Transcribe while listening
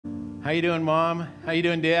How you doing, Mom? How you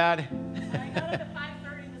doing, Dad? I got up at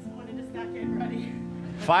 5:30 this morning to start getting ready.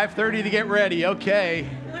 5:30 to get ready, okay.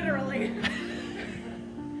 Literally.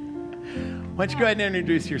 Why don't you go ahead and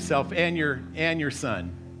introduce yourself and your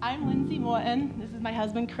son? I'm Lindsay Morton. This is my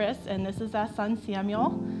husband, Chris, and this is our son,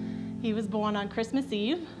 Samuel. He was born on Christmas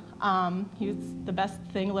Eve. He was the best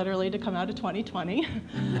thing, literally, to come out of 2020.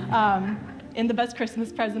 And the best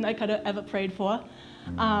Christmas present I could have ever prayed for.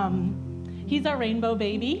 He's our rainbow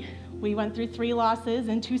baby. We went through 3 losses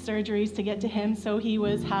and 2 surgeries to get to him, so he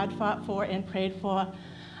was hard fought for and prayed for.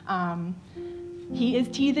 He is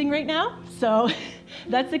teething right now, so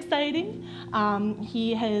that's exciting.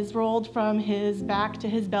 He has rolled from his back to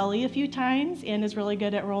his belly a few times and is really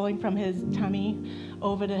good at rolling from his tummy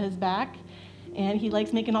over to his back. And he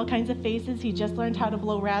likes making all kinds of faces. He just learned how to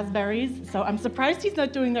blow raspberries, so I'm surprised he's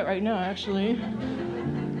not doing that right now, actually.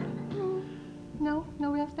 No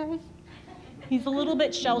raspberries? He's a little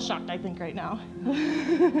bit shell-shocked, I think, right now.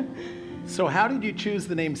 So how did you choose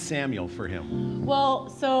the name Samuel for him? Well,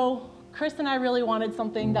 so Chris and I really wanted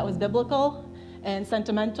something that was biblical and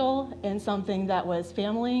sentimental and something that was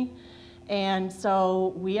family. And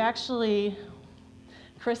so we actually,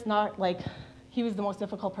 Chris, he was the most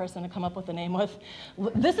difficult person to come up with a name with.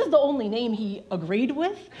 This is the only name he agreed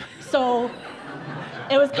with, so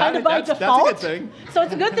it was kind of by default. That's a good thing. So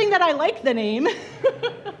it's a good thing that I like the name.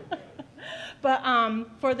 But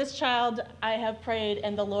for this child, I have prayed,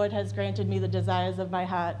 and the Lord has granted me the desires of my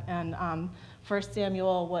heart. And 1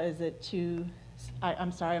 Samuel,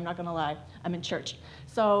 I'm sorry, I'm not going to lie. I'm in church.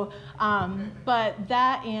 So, but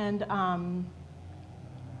that and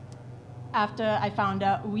after I found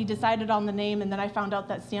out, we decided on the name, and then I found out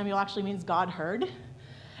that Samuel actually means God heard.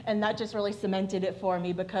 And that just really cemented it for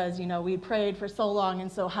me because, we prayed for so long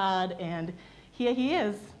and so hard, and here he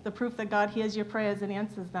is, the proof that God hears your prayers and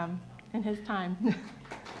answers them in his time.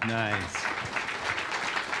 Nice.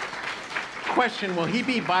 Question, will he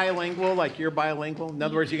be bilingual like you're bilingual? In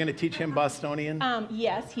other words, you're going to teach him Bostonian?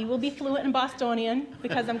 Yes, he will be fluent in Bostonian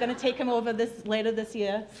because I'm going to take him over later this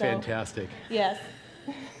year. So. Fantastic. Yes.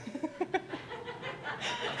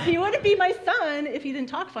 He wouldn't be my son if he didn't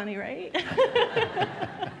talk funny, right?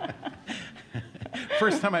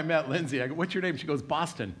 First time I met Lindsay, I go, what's your name? She goes,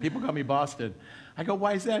 Boston. People call me Boston. I go,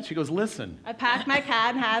 why is that? She goes, listen. I packed my car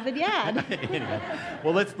and have it yet. Anyway,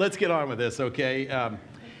 well, let's get on with this, okay?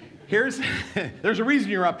 There's a reason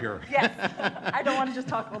you're up here. Yes, I don't want to just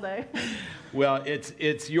talk all day. Well,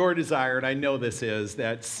 it's your desire, and I know this is,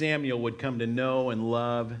 that Samuel would come to know and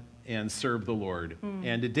love and serve the Lord.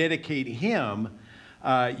 And to dedicate him,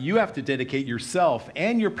 you have to dedicate yourself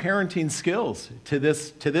and your parenting skills to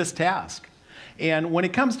this task. And when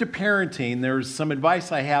it comes to parenting, there's some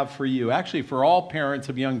advice I have for you, actually for all parents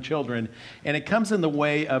of young children, and it comes in the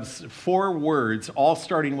way of 4 words, all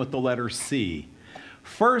starting with the letter C.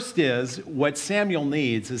 First is, what Samuel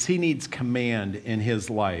needs is he needs command in his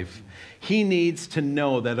life. He needs to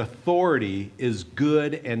know that authority is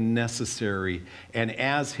good and necessary, and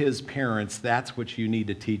as his parents, that's what you need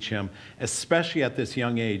to teach him, especially at this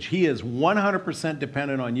young age. He is 100%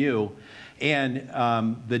 dependent on you. And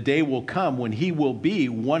the day will come when he will be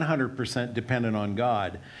 100% dependent on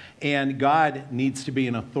God. And God needs to be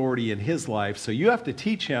an authority in his life. So you have to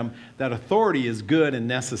teach him that authority is good and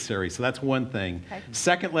necessary. So that's one thing. Okay.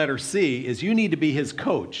 Second letter C is you need to be his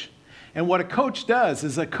coach. And what a coach does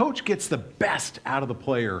is a coach gets the best out of the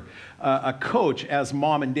player. A coach, as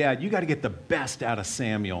mom and dad, you got to get the best out of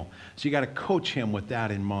Samuel. So you got to coach him with that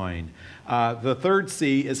in mind. The third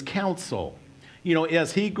C is counsel.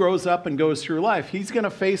 As he grows up and goes through life, he's going to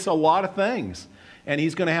face a lot of things. And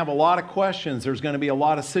he's going to have a lot of questions. There's going to be a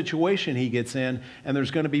lot of situation he gets in. And there's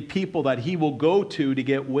going to be people that he will go to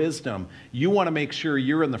get wisdom. You want to make sure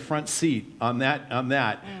you're in the front seat on that,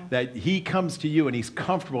 that he comes to you and he's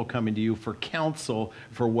comfortable coming to you for counsel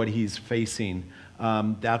for what he's facing.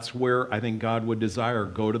 That's where I think God would desire,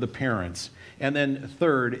 go to the parents. And then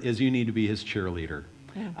third is you need to be his cheerleader.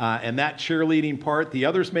 And that cheerleading part, the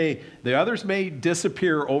others may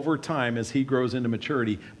disappear over time as he grows into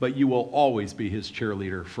maturity, but you will always be his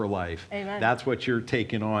cheerleader for life. Amen. That's what you're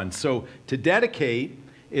taking on. So to dedicate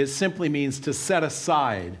simply means to set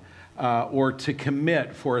aside or to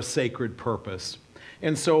commit for a sacred purpose.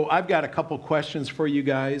 And so I've got a couple questions for you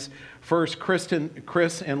guys. First, Chris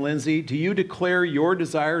and Lindsay, do you declare your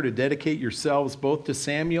desire to dedicate yourselves both to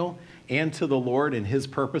Samuel and to the Lord and his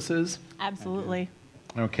purposes? Absolutely.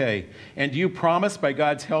 Okay. And do you promise by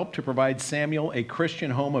God's help to provide Samuel a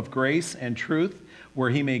Christian home of grace and truth where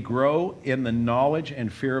he may grow in the knowledge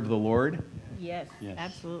and fear of the Lord? Yes.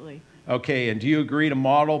 Absolutely. Okay. And do you agree to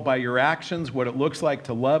model by your actions what it looks like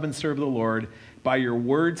to love and serve the Lord, By your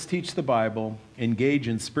words, teach the Bible, engage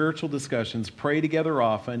in spiritual discussions, pray together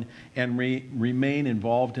often, and remain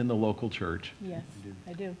involved in the local church. Yes,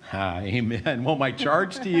 I do. Amen. Well, my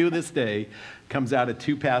charge to you this day comes out of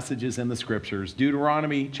two passages in the scriptures.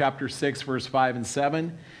 Deuteronomy chapter 6, verse 5 and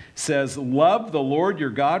 7 says, love the Lord your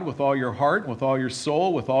God with all your heart, with all your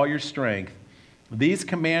soul, with all your strength. These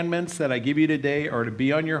commandments that I give you today are to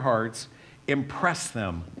be on your hearts. Impress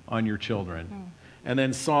them on your children. And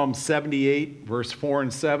then Psalm 78, verse 4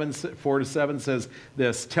 to 7 says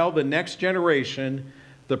this, tell the next generation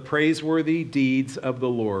the praiseworthy deeds of the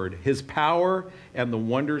Lord, his power and the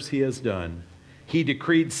wonders he has done. He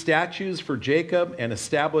decreed statutes for Jacob and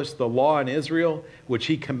established the law in Israel, which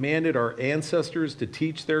he commanded our ancestors to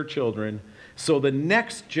teach their children, so the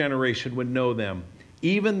next generation would know them,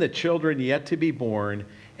 even the children yet to be born,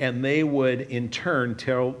 and they would in turn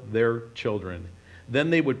tell their children. Then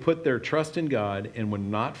they would put their trust in God and would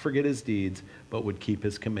not forget his deeds, but would keep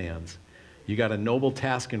his commands. You got a noble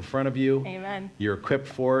task in front of you. Amen. You're equipped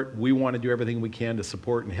for it. We want to do everything we can to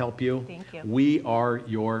support and help you. Thank you. We are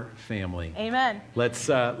your family. Amen. Let's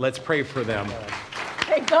pray for them.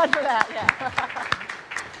 Thank God for that,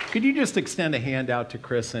 yeah. Could you just extend a hand out to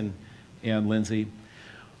Chris and Lindsay?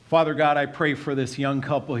 Father God, I pray for this young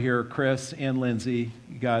couple here, Chris and Lindsay.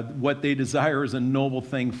 God, what they desire is a noble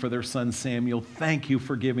thing for their son Samuel. Thank you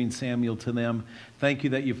for giving Samuel to them. Thank you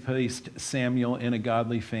that you've placed Samuel in a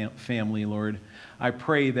godly family, Lord. I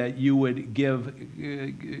pray that you would give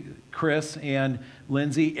Chris and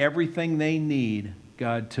Lindsay everything they need,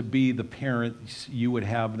 God, to be the parents you would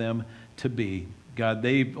have them to be. God,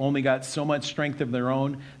 they've only got so much strength of their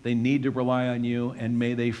own. They need to rely on you, and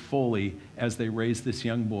may they fully, as they raise this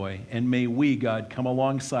young boy. And may we, God, come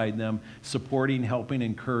alongside them, supporting, helping,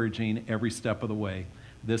 encouraging every step of the way.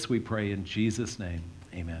 This we pray in Jesus' name.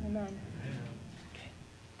 Amen. Amen. Okay.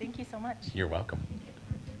 Thank you so much. You're welcome.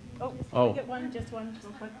 Oh, Oh. can I get just one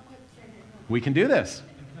real quick? We can do this.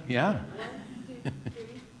 Yeah.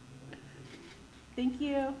 Thank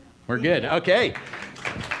you. We're good. Okay.